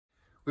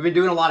We've been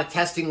doing a lot of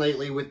testing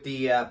lately with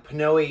the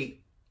Pnoe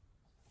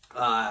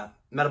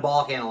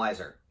Metabolic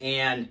Analyzer,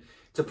 and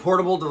it's a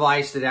portable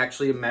device that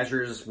actually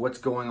measures what's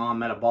going on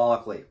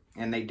metabolically,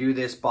 and they do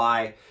this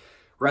by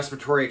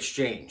respiratory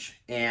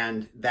exchange,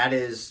 and that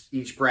is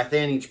each breath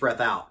in, each breath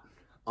out,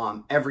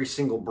 every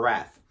single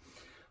breath.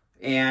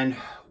 And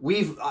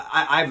we've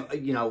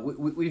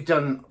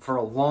done for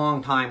a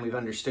long time, we've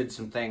understood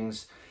some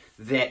things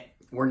that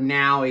we're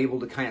now able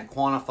to kind of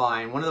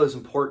quantify. And one of those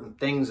important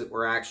things that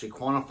we're actually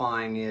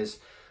quantifying is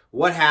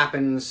what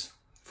happens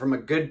from a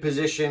good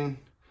position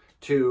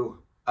to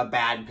a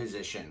bad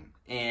position,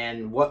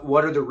 and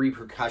what are the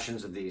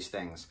repercussions of these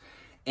things.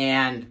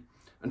 And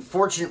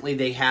unfortunately,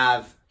 they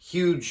have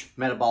huge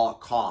metabolic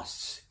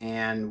costs,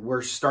 and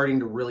we're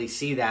starting to really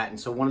see that. And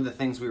so one of the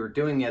things we were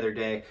doing the other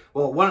day,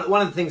 well,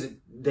 one of the things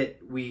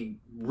that we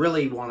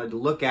really wanted to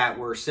look at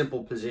were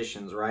simple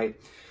positions, right?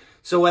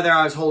 So whether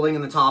I was holding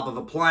in the top of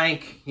a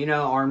plank,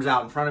 arms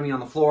out in front of me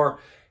on the floor,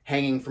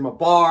 hanging from a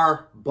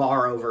bar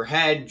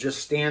overhead,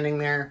 just standing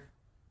there.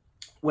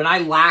 When I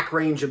lack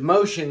range of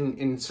motion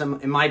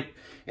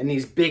in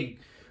these big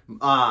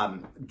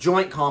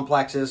joint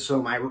complexes,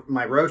 so my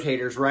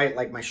rotators, right,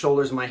 like my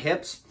shoulders and my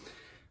hips,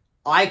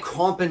 I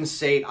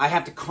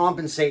have to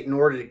compensate in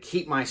order to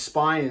keep my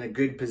spine in a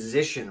good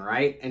position,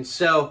 right? And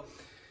so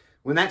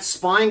when that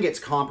spine gets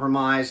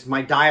compromised,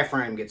 my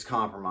diaphragm gets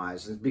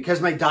compromised. And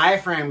because my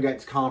diaphragm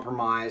gets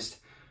compromised,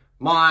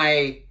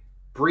 my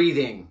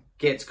breathing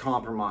gets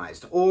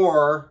compromised.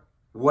 Or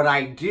what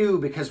I do,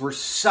 because we're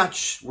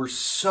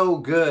so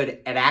good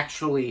at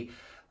actually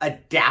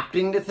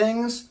adapting to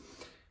things,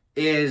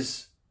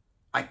 is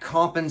I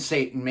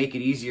compensate and make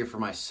it easier for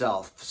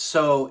myself.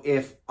 So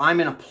if I'm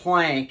in a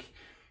plank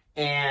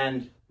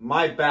and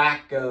my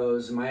back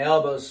goes and my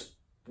elbows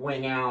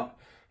swing out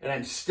and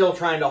I'm still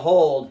trying to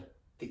hold,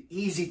 the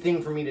easy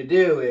thing for me to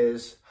do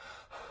is,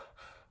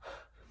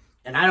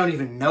 and I don't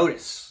even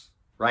notice,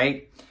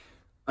 right?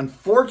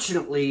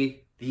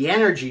 Unfortunately, the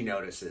energy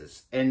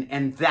notices,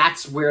 and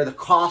that's where the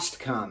cost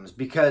comes,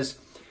 because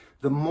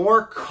the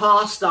more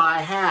cost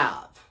I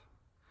have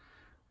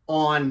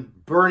on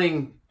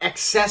burning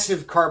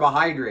excessive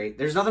carbohydrate,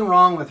 there's nothing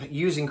wrong with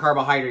using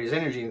carbohydrate as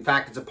energy. In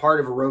fact, it's a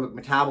part of aerobic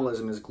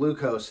metabolism as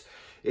glucose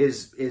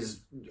is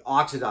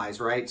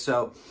oxidized, right?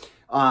 So,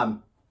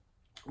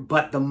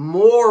 but the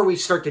more we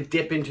start to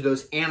dip into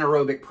those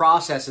anaerobic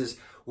processes,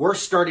 we're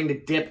starting to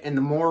dip, and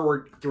the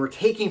more we're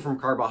taking from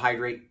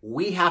carbohydrate,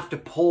 we have to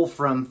pull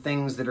from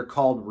things that are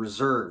called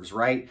reserves,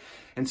 right?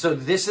 And so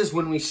this is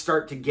when we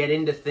start to get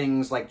into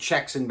things like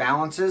checks and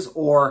balances,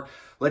 or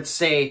let's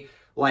say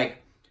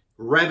like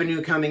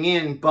revenue coming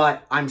in,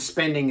 but I'm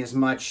spending as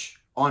much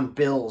on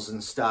bills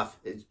and stuff,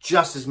 it's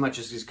just as much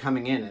as is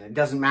coming in. And it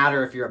doesn't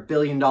matter if you're a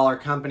billion-dollar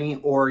company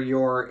or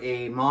you're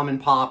a mom and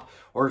pop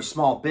or a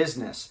small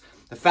business.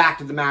 The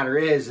fact of the matter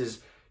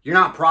is you're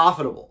not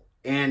profitable.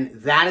 And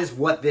that is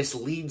what this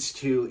leads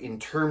to in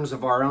terms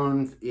of our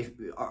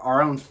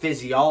own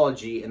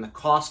physiology and the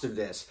cost of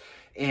this.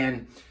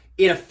 And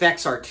it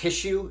affects our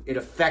tissue, it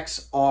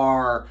affects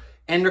our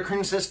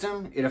endocrine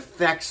system, it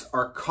affects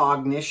our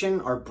cognition,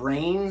 our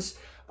brains.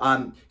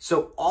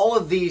 So all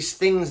of these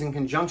things in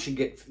conjunction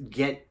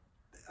get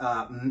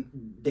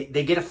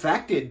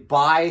affected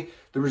by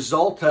the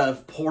result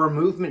of poor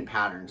movement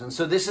patterns. And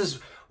so this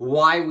is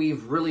why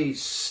we've really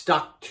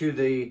stuck to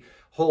the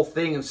whole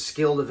thing of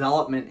skill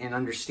development and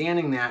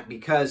understanding that,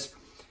 because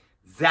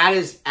that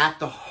is at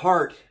the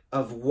heart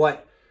of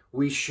what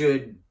we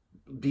should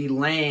be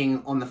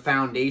laying on the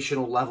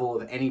foundational level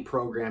of any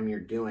program you're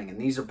doing. And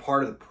these are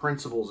part of the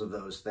principles of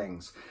those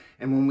things.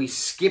 And when we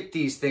skip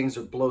these things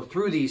or blow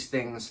through these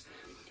things,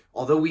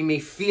 although we may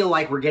feel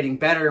like we're getting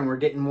better and we're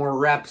getting more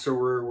reps,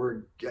 or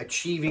we're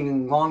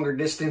achieving longer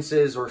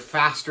distances or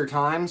faster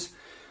times,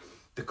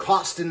 the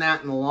cost in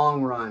that in the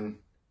long run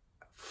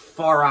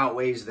far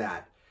outweighs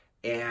that.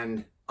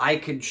 And I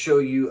could show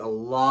you a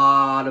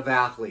lot of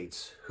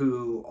athletes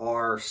who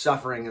are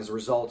suffering as a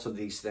result of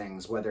these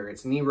things, whether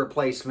it's knee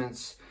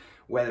replacements,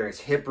 whether it's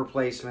hip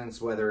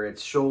replacements, whether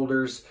it's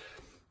shoulders,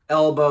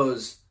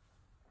 elbows,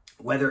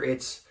 whether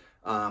it's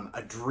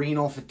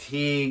adrenal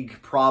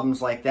fatigue, problems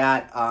like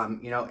that,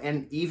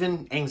 and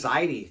even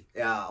anxiety.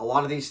 A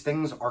lot of these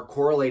things are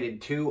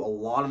correlated to a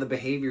lot of the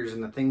behaviors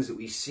and the things that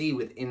we see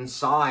with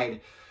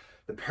inside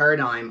the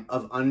paradigm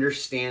of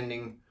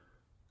understanding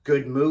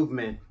good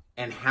movement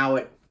and how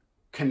it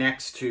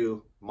connects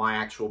to my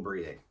actual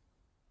breathing.